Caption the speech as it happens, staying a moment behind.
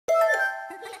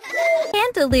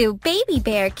Pandaloo Baby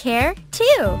Bear Care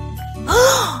too.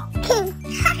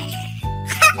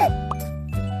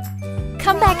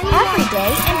 Come back every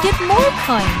day and get more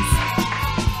coins.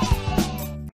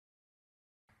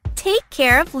 Take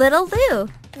care of little Lou.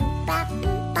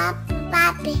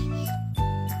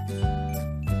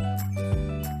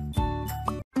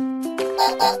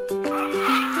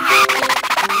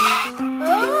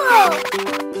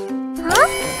 Huh?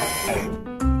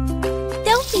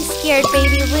 Don't be scared,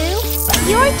 baby Lou.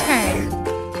 Your turn.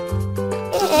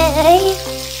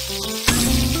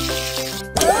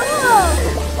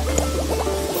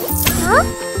 Huh?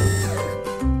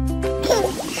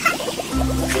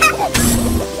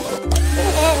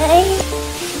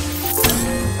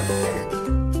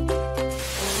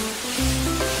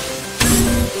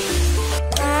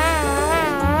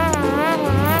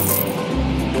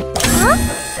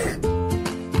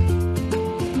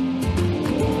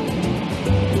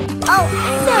 Oh,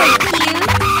 so cute!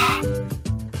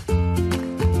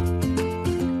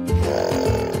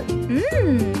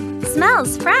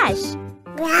 Smells fresh.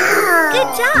 Good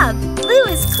job! Lou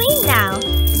is clean now.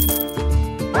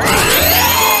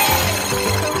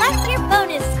 Collect your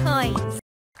bonus coins.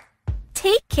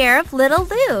 Take care of little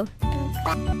Lou.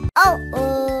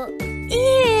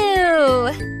 Ew!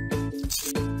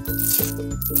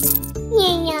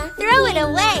 Throw it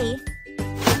away.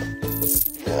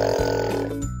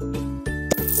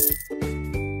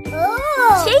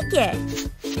 Shake it.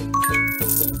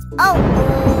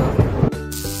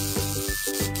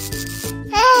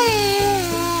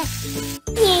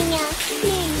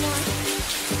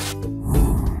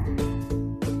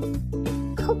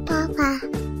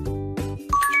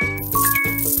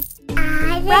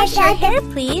 Brush your hair,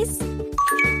 please.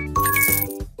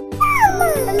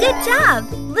 Good job.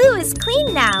 Lou is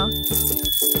clean now.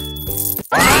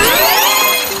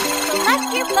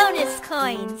 Collect your bonus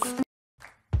coins.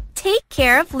 Take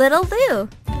care of little Lou.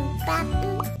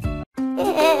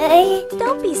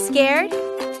 Don't be scared.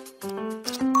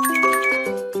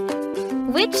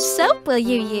 Which soap will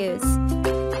you use?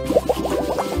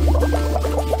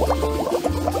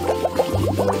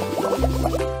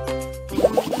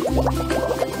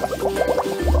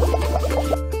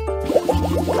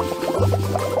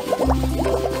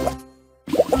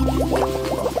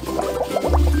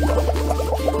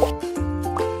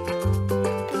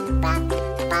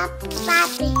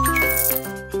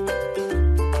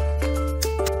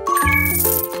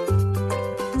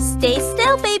 Stay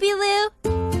still, baby Lou.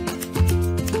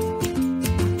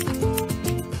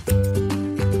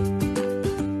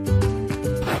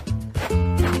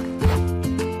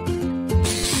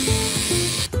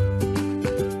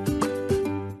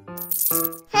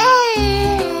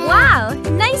 Wow,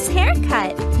 nice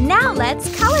haircut. Now let's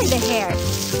color the hair.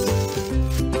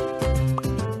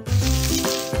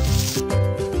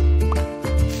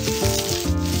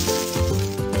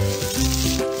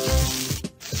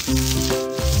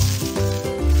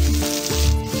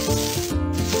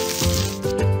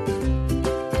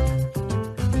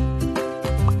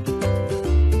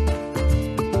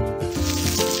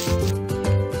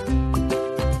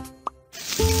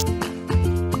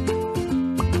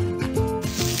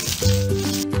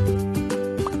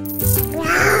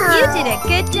 You did a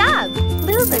good job.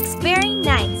 Lou looks very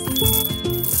nice.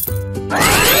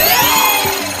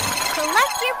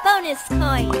 Collect your bonus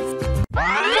coins.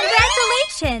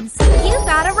 Congratulations! You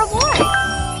got a reward.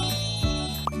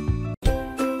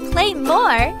 Play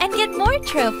more and get more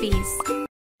trophies.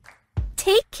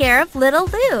 Take care of little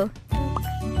Lou.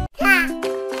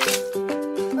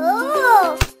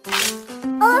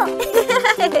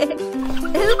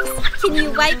 Oops, can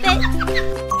you wipe it?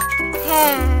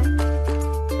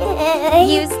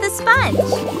 Use the sponge.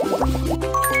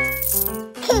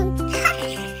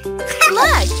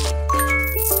 Look!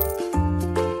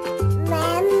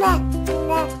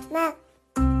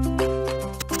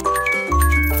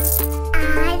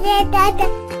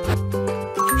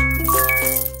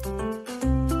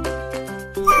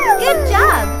 Good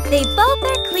job! They both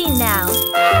are clean now.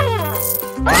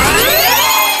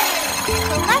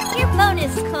 Collect your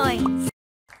bonus coins.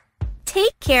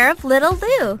 Take care of little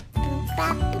Lou.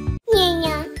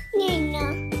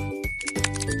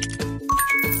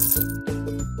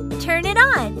 Turn it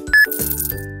on.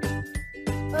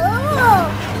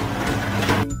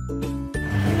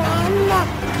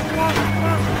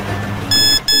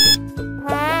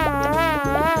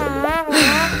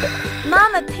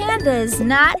 Mama Panda is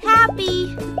not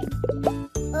happy.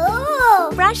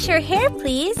 Brush your hair,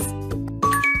 please.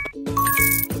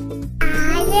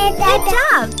 Good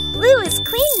job! Lou is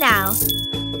clean now.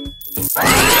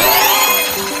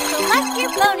 Collect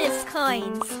your bonus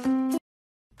coins.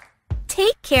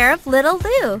 Take care of little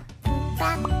Lou.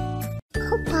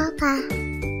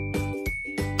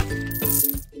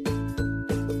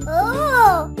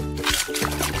 Oh!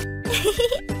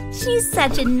 She's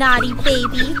such a naughty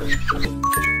baby.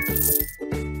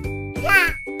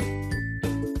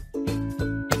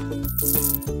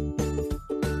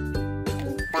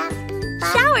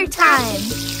 Shower time.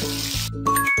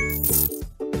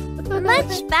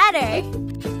 Much better.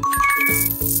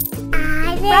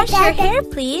 Brush your hair,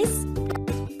 please.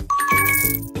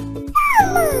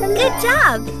 Good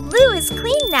job. Lou is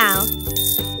clean now.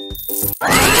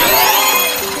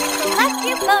 Collect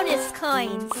your bonus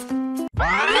coins.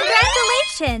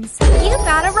 Congratulations! You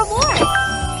got a reward.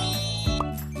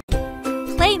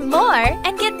 Play more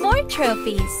and get more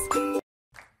trophies.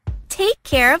 Take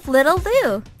care of little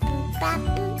Lou.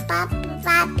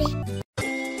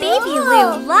 Baby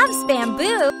Lou loves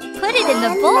bamboo. Put it in the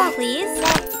bowl, please.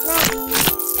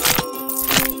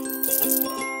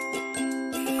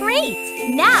 Great!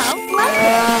 Now blend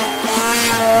it.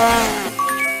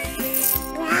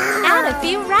 Add a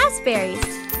few raspberries.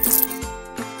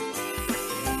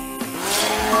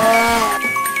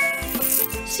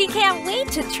 She can't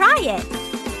wait to try it.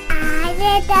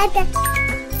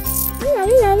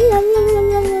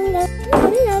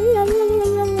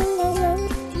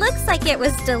 Looks like it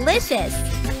was delicious.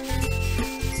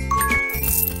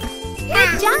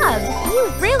 Good job!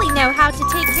 You really know how to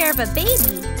take care of a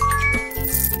baby.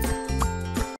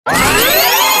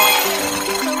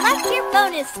 Collect your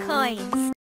bonus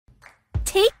coins.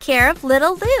 Take care of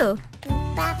little Lou.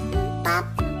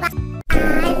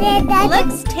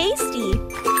 Looks tasty.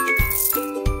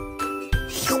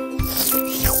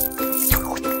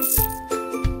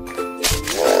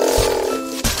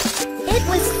 It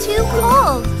was too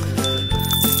cold.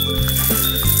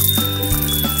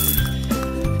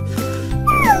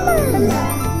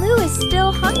 Lou is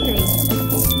still hungry.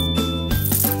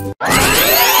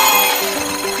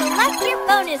 Collect your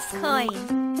bonus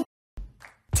coin.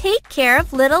 Take care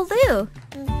of little Lou.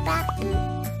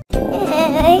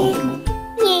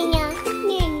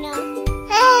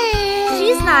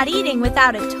 She's not eating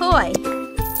without a toy.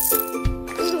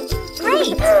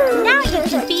 Great! Now you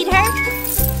can feed her.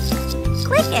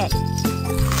 Click it.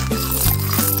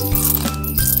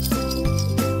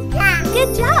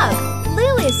 Good job!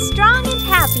 Lou is strong and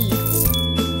happy.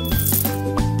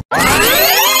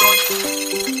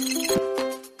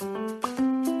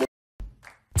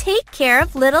 Take care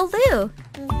of little Lou.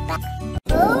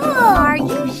 Are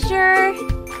you sure?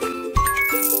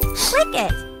 Click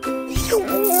it.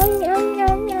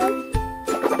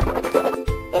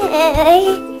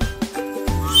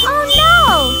 Oh no!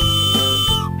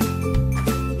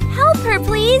 Help her,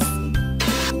 please.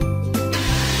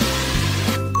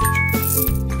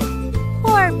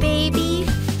 Poor baby.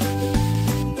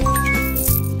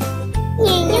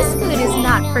 This food is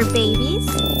not for babies.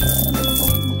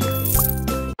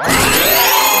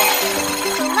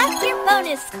 Collect your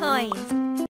bonus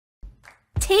coins.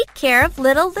 Take care of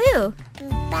little Lou.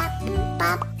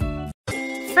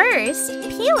 First,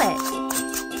 peel it.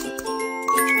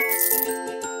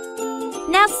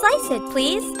 Now slice it,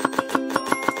 please.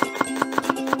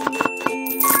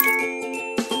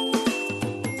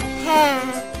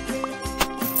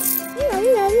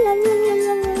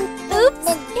 Oops,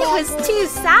 it was too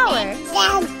sour.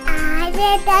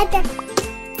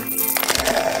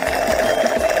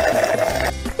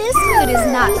 This food is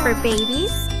not for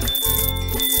babies.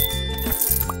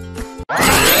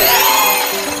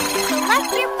 Collect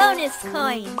your bonus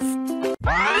coins.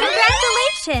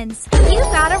 Congratulations! You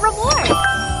got a reward.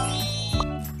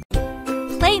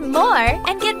 Play more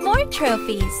and get more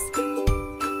trophies.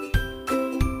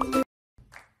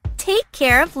 Take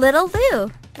care of little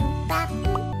Lou.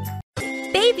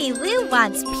 Baby Lou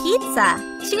wants pizza.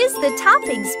 Choose the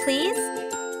toppings, please.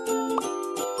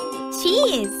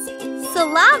 Cheese,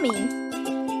 salami,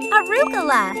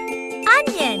 arugula,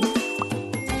 onion,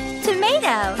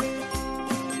 tomato,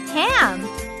 ham,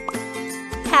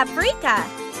 paprika,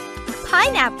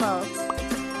 pineapple,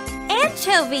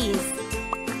 anchovies,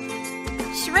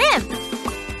 shrimp,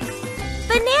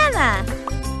 banana,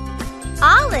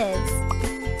 olives,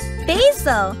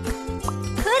 basil.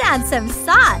 Put on some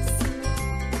sauce.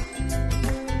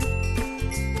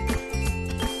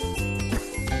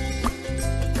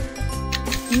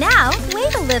 Now,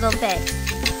 wait a little bit.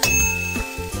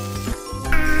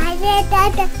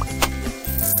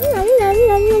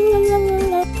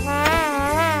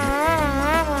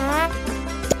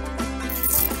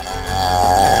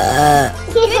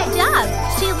 Good job!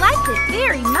 She liked it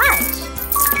very much.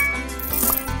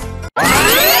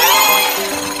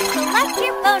 Collect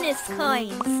your bonus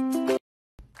coins.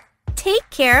 Take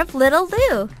care of little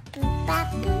Lou.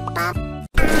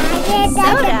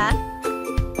 Soda.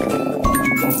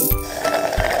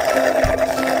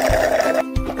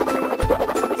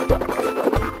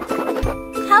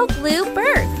 Help Lou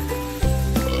birth.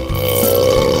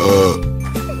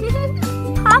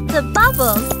 Pop the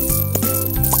bubbles.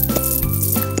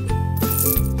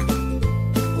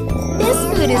 This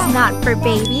food is not for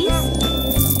babies.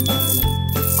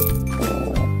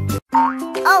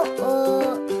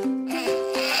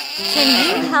 Can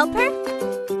you help her?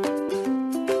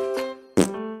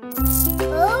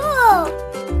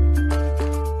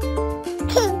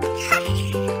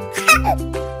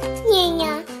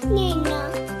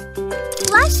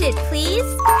 Flush it, please.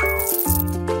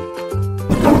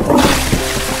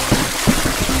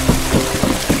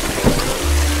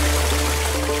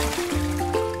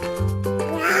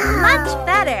 Much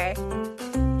better.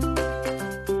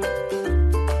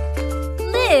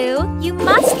 Lou, you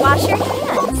must wash your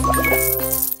hands.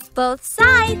 Both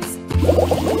sides.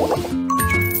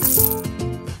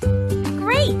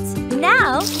 Great!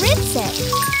 Now rinse it.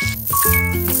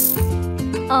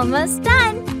 Almost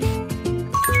done.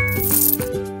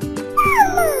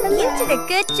 You did a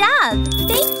good job.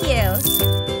 Thank you.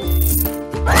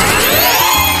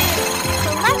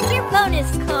 Collect your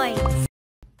bonus coins.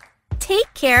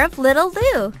 Take care of little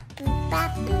Lou.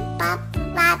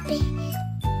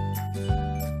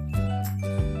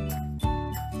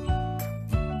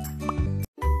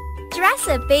 Dress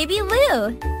up baby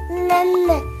Lou.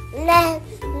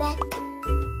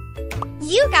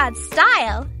 You got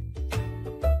style.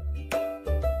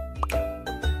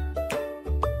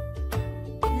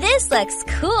 This looks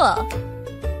cool.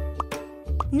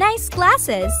 Nice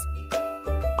glasses.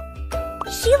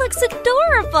 She looks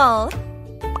adorable.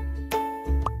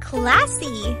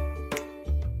 Classy.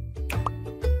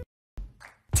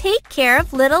 Take care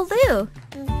of little Lou.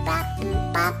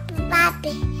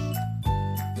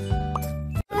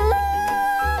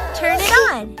 Turn it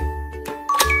on.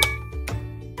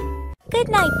 Good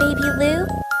night, baby Lou.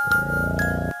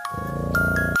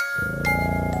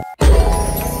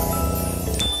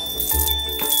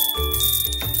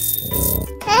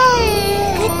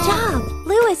 Good job.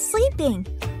 Lou is sleeping.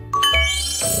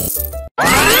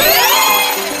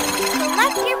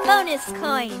 Collect your bonus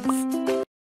coins.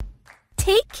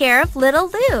 Take care of little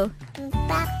Lou.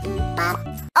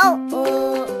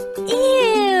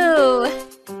 Ew!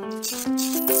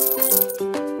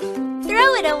 Throw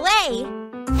it away.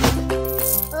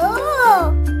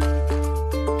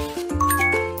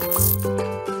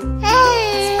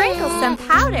 Sprinkle some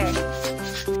powder.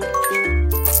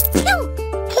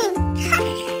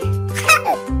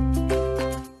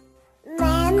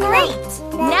 Great!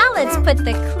 Now let's put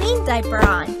the clean diaper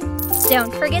on.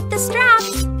 Don't forget the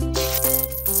straps.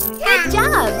 Good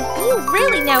job! You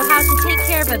really know how to take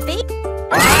care of a baby.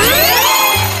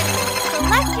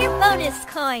 Collect your bonus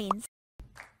coins.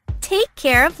 Take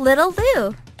care of little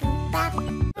Lou.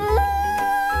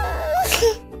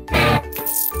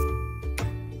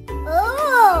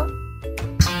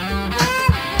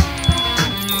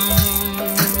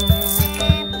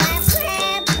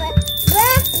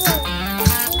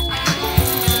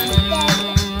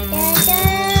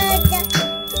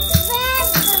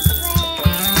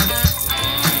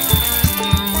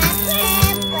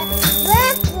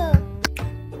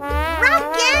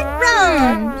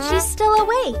 She's still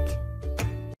awake.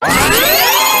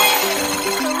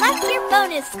 Collect your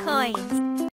bonus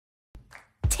coins.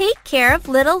 Take care of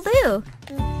little Lou.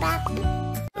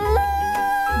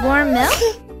 Warm milk?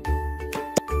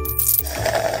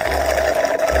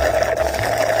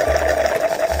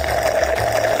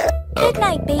 Good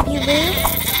night, baby Lou.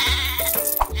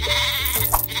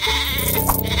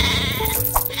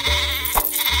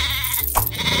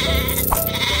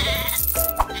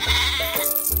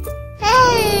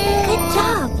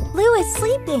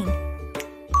 Sleeping.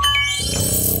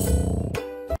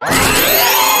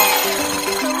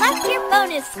 Collect your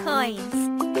bonus coins.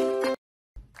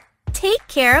 Take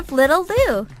care of little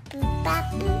Lou.